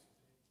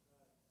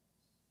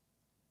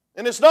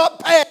 And it's not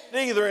packed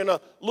either in a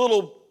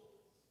little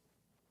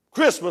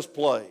Christmas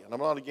play, and I'm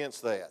not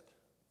against that.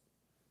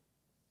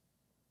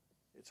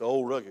 It's an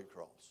old rugged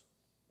cross.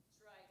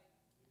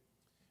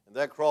 And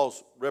that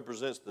cross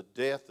represents the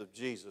death of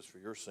Jesus for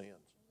your sins.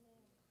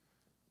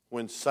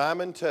 When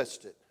Simon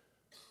touched it,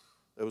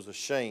 there was a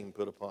shame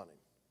put upon him.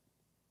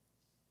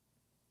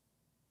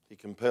 He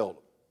compelled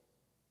him.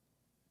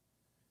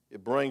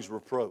 It brings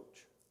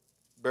reproach.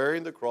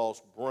 Bearing the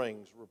cross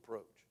brings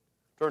reproach.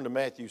 Turn to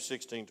Matthew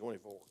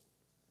 16:24.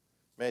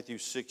 Matthew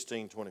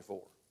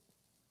 16:24.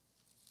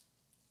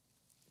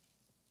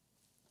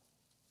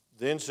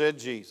 Then said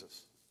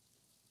Jesus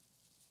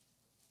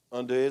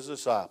unto his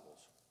disciples,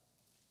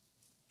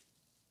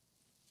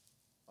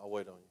 I'll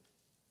wait on you.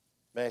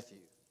 Matthew.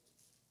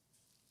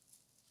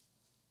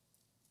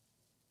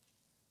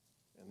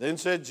 And then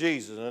said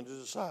Jesus unto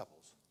his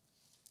disciples,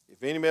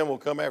 if any man will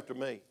come after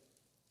me,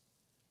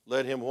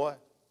 let him what?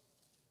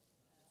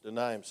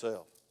 Deny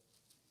himself.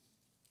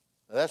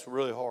 Now that's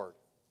really hard.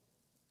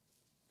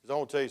 Because I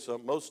want to tell you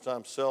something, most of the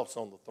time self's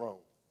on the throne.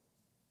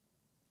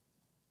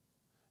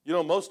 You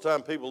know, most of the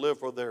time people live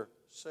for their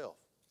self.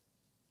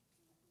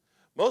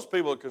 Most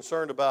people are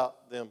concerned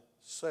about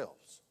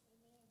themselves.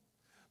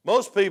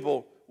 Most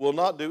people will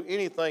not do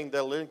anything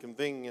that will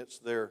inconvenience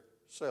their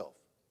self.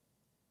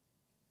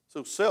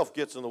 So self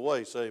gets in the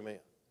way, say amen.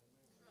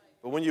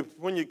 But when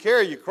you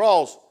carry your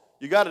cross,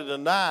 you got to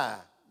deny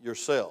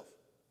yourself.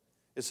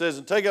 It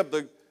says,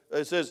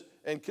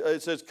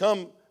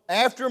 come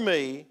after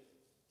me.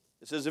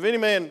 It says, if any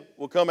man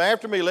will come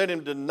after me, let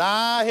him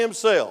deny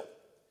himself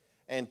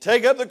and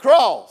take up the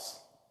cross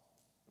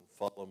and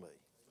follow me.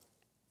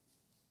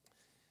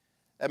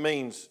 That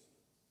means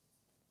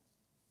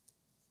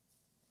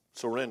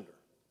surrender.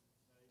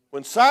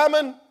 When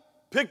Simon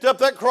picked up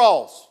that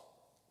cross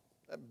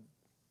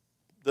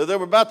that they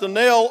were about to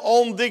nail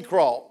on the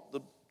cross,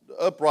 the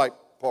upright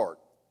part,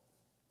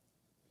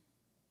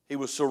 he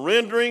was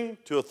surrendering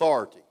to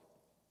authority.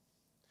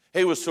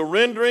 He was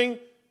surrendering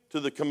to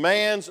the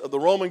commands of the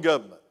Roman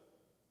government.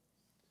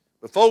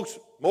 But folks,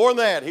 more than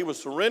that, he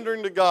was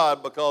surrendering to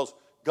God because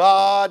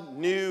God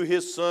knew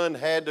his son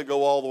had to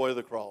go all the way to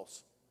the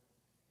cross.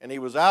 And he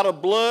was out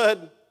of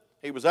blood,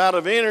 he was out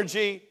of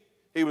energy,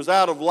 he was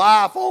out of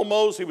life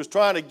almost. He was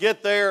trying to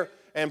get there.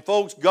 And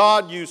folks,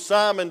 God used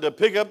Simon to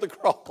pick up the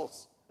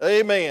cross.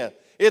 Amen.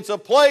 It's a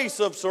place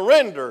of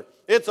surrender.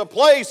 It's a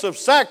place of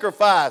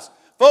sacrifice.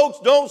 Folks,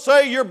 don't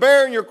say you're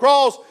bearing your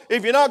cross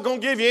if you're not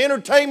going to give your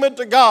entertainment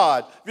to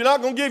God, if you're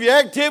not going to give your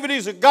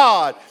activities to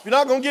God, if you're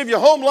not going to give your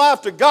home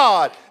life to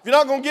God, if you're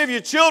not going to give your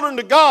children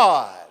to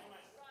God. I was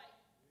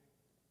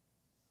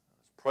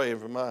praying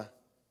for my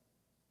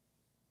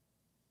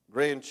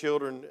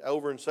grandchildren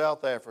over in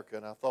South Africa,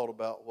 and I thought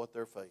about what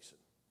they're facing.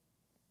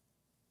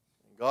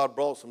 And God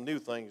brought some new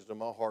things to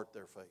my heart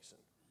they're facing.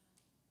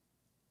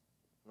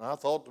 And I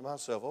thought to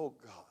myself, oh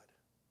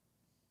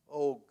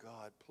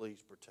God,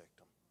 please protect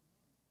them.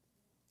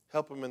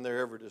 Help them in their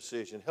every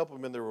decision. Help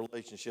them in their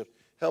relationships.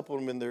 Help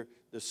them in their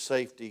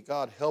safety.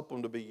 God, help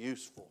them to be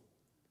useful.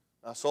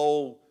 I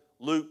saw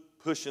Luke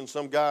pushing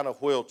some guy in a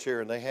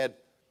wheelchair, and they had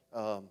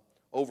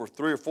over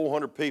 300 or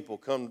 400 people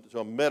come to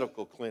a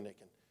medical clinic,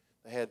 and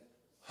they had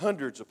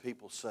hundreds of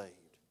people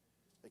saved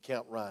at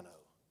Camp Rhino.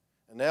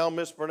 And now,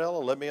 Miss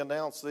Bernella, let me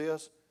announce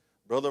this.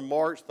 Brother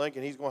Mark's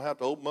thinking he's going to have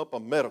to open up a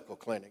medical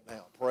clinic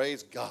now.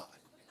 Praise God.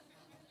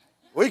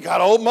 We got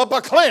to open up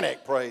a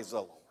clinic, praise the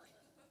Lord.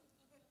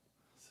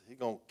 He's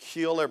going to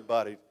kill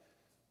everybody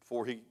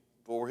before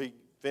he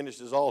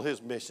finishes all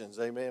his missions.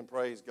 Amen.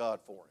 Praise God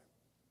for him.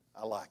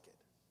 I like it.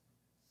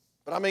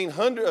 But I mean,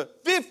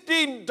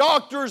 50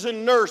 doctors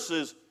and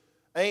nurses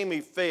Amy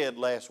fed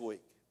last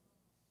week.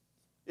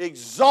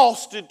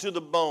 Exhausted to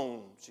the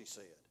bone, she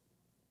said.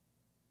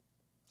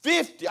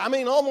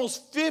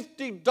 Almost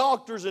 50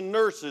 doctors and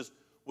nurses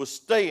was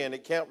staying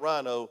at Camp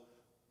Rhino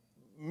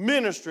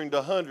ministering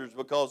to hundreds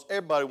because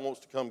everybody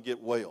wants to come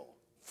get well,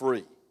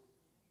 free.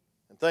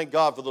 And thank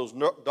God for those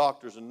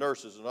doctors and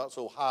nurses who are not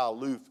so high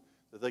aloof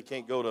that they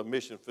can't go to a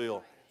mission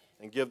field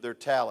and give their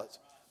talents.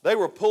 They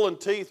were pulling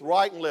teeth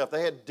right and left.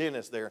 They had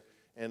dentists there,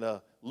 and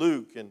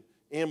Luke and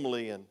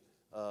Emily and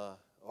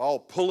all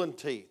pulling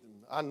teeth.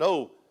 And I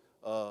know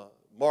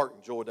Mark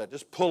enjoyed that.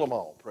 Just pull them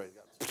all, praise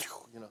God.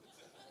 You know,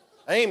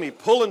 Amy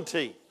pulling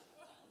teeth.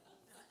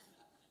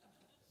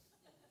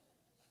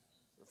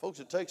 Folks,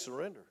 it takes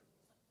surrender.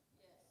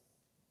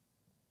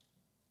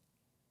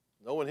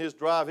 Knowing his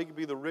drive, he could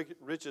be the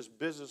richest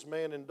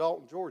businessman in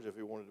Dalton, Georgia, if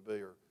he wanted to be,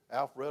 or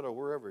Alpharetta,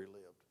 wherever he lived.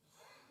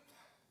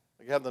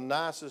 He could have the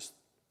nicest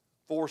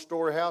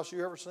 4-story house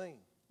you ever seen.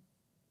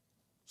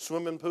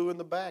 Swimming pool in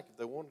the back if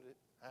they wanted it.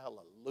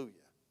 Hallelujah.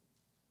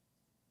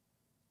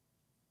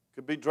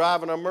 Could be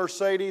driving a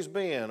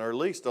Mercedes-Benz, or at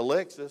least a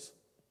Lexus,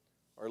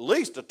 or at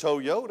least a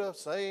Toyota.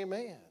 Say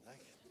amen.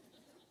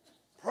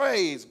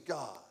 Praise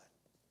God.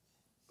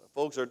 But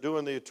folks are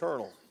doing the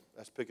eternal.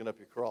 That's picking up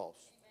your cross.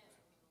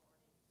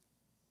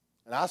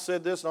 And I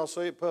said this, and I'll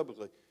say it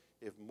publicly.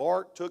 If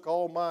Mark took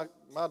all my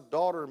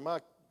daughter and my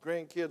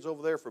grandkids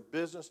over there for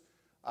business,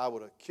 I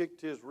would have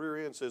kicked his rear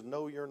end and says,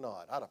 no, you're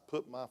not. I'd have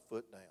put my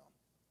foot down.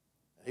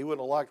 And he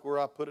wouldn't have liked where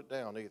I put it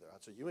down either. I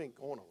said, you ain't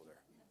going over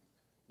there.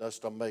 That's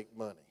to make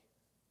money.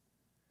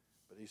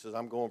 But he says,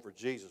 I'm going for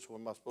Jesus. What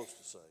am I supposed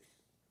to say?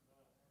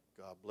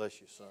 God bless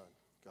you, son.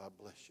 God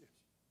bless you.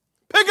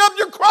 Pick up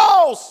your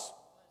cross.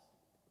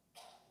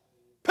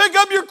 Pick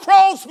up your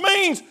cross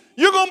means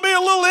you're going to be a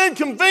little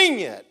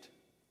inconvenient.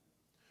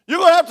 You're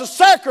going to have to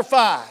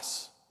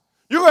sacrifice.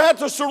 You're going to have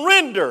to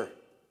surrender.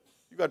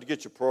 You've got to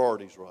get your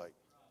priorities right.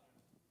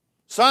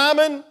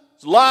 Simon's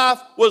life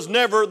was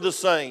never the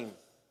same.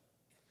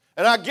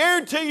 And I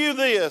guarantee you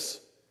this,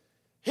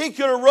 he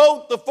could have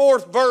wrote the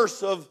 4th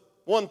verse of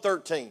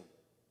 113.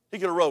 He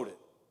could have wrote it.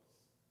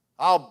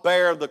 I'll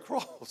bear the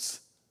cross.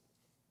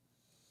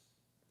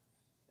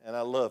 And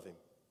I love him.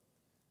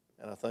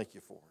 And I thank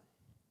you for him.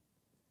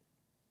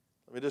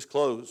 Let me just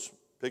close.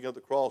 Picking up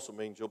the cross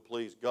means you'll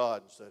please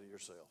God instead of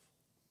yourself.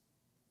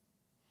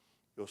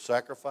 You'll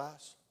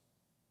sacrifice.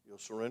 You'll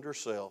surrender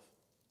self.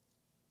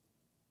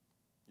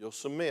 You'll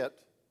submit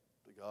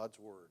to God's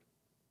word.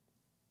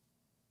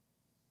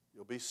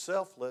 You'll be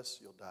selfless.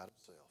 You'll die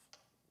to self.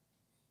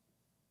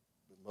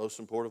 But most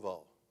important of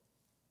all,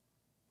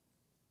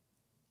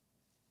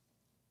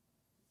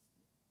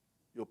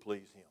 you'll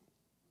please him.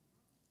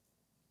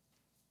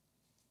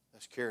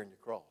 That's carrying your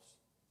cross.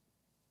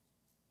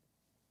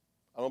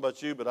 I don't know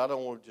about you, but I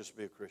don't want to just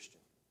be a Christian.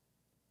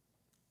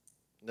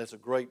 And that's a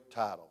great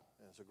title,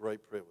 and it's a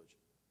great privilege.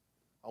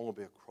 I want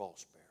to be a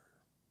cross bearer.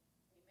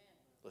 Amen.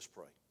 Let's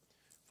pray.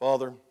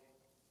 Father,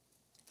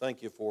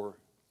 thank you for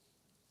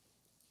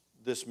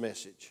this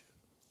message.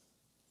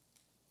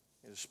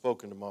 It has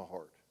spoken to my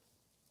heart.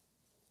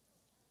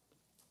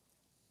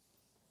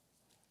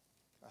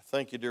 I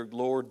thank you, dear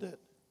Lord, that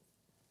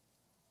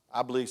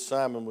I believe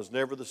Simon was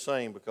never the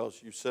same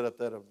because you set up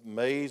that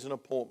amazing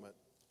appointment,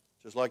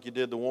 just like you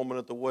did the woman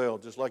at the well,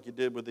 just like you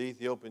did with the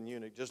Ethiopian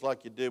eunuch, just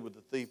like you did with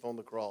the thief on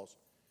the cross.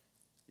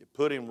 You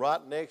put him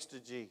right next to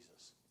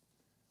Jesus.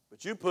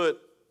 But you put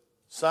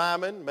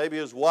Simon, maybe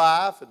his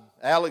wife, and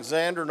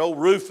Alexander and old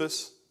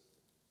Rufus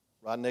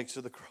right next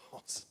to the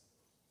cross.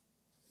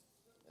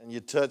 And you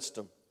touched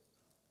them.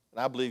 And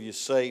I believe you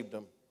saved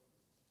them.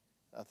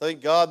 I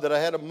thank God that I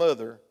had a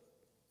mother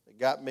that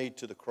got me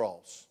to the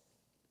cross.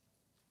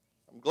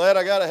 I'm glad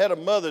I had a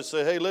mother that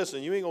said, hey,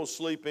 listen, you ain't going to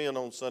sleep in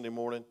on Sunday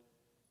morning.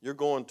 You're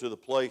going to the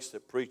place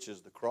that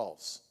preaches the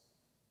cross.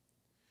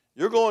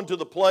 You're going to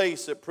the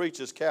place that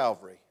preaches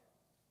Calvary.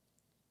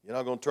 You're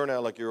not going to turn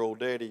out like your old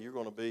daddy. You're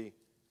going to be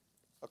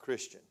a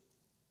Christian.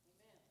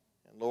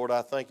 Amen. And Lord,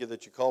 I thank you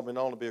that you called me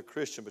not only to be a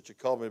Christian, but you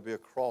called me to be a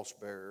cross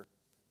bearer.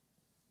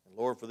 And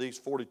Lord, for these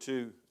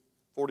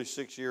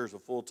 46 years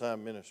of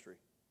full-time ministry,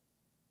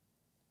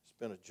 it's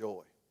been a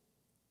joy.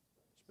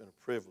 It's been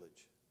a privilege.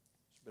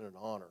 It's been an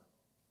honor.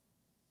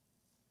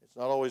 It's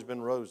not always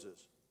been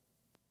roses.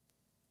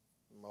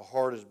 My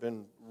heart has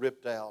been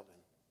ripped out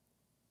and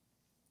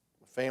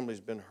my family's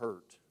been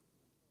hurt.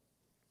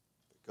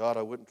 But God,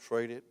 I wouldn't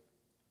trade it.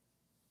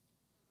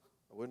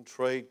 I wouldn't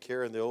trade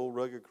carrying the old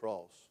rugged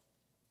cross.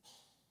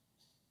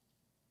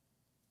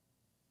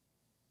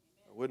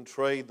 I wouldn't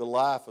trade the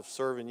life of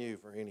serving you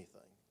for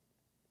anything.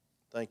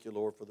 Thank you,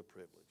 Lord, for the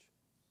privilege.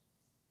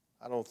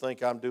 I don't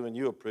think I'm doing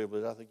you a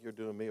privilege. I think you're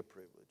doing me a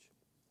privilege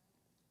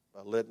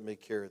by letting me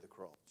carry the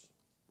cross.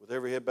 With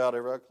every head bowed,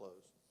 every eye closed.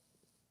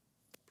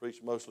 I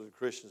preached mostly to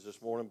Christians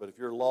this morning, but if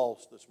you're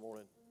lost this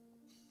morning,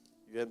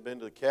 you haven't been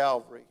to the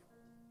Calvary,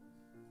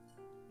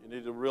 you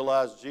need to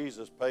realize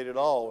Jesus paid it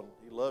all, and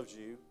he loves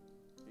you.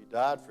 He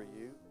died for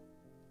you.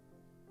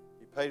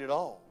 He paid it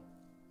all.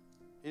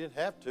 He didn't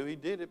have to. He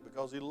did it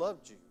because he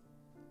loved you.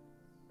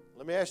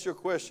 Let me ask you a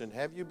question.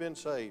 Have you been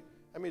saved?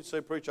 How many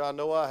say, preacher, I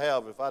know I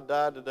have. If I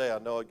died today, I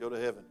know I'd go to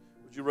heaven.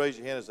 Would you raise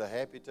your hand as a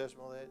happy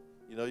testimony of that?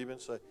 You know you've been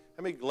saved.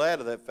 How many glad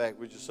of that fact?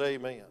 Would you say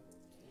amen?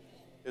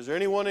 Is there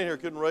anyone in here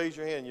who couldn't raise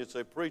your hand and you'd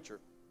say, preacher,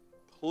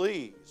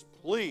 please,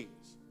 please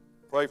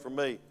pray for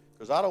me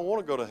because I don't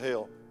want to go to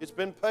hell. It's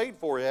been paid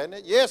for, hasn't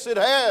it? Yes, it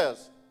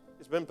has.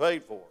 It's been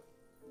paid for.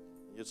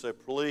 You'd say,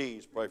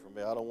 please pray for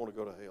me. I don't want to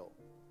go to hell.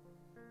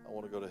 I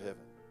want to go to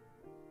heaven.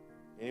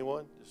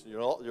 Anyone?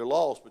 You're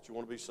lost, but you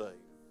want to be saved.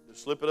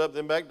 Just slip it up,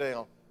 then back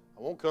down.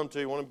 I won't come to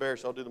you, I won't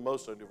embarrass you. I'll do the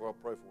most I can do before I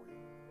pray for you.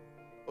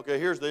 Okay,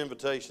 here's the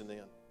invitation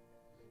then.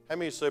 How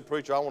many say,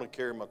 preacher, I want to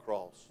carry my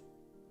cross?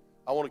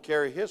 I want to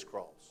carry his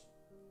cross.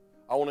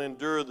 I want to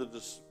endure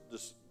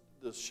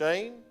the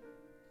shame.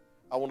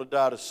 I want to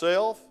die to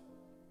self.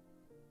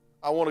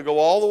 I want to go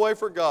all the way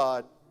for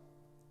God.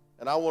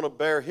 And I want to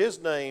bear his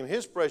name,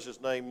 his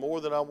precious name, more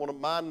than I want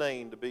my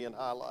name to be in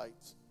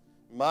highlights.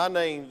 My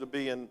name to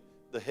be in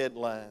the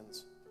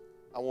headlines.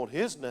 I want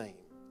his name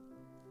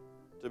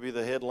to be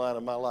the headline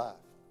of my life.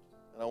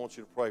 And I want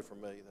you to pray for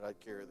me that I'd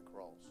carry the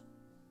cross.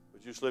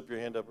 Would you slip your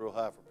hand up real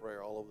high for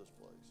prayer all over this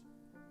place?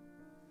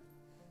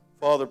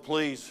 Father,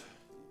 please,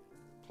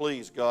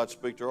 God,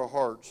 speak to our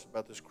hearts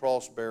about this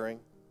cross bearing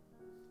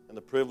and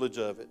the privilege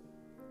of it.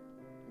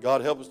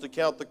 God, help us to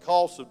count the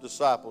cost of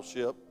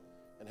discipleship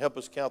and help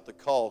us count the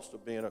cost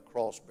of being a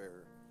cross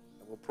bearer.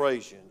 And we'll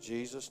praise you in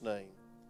Jesus' name.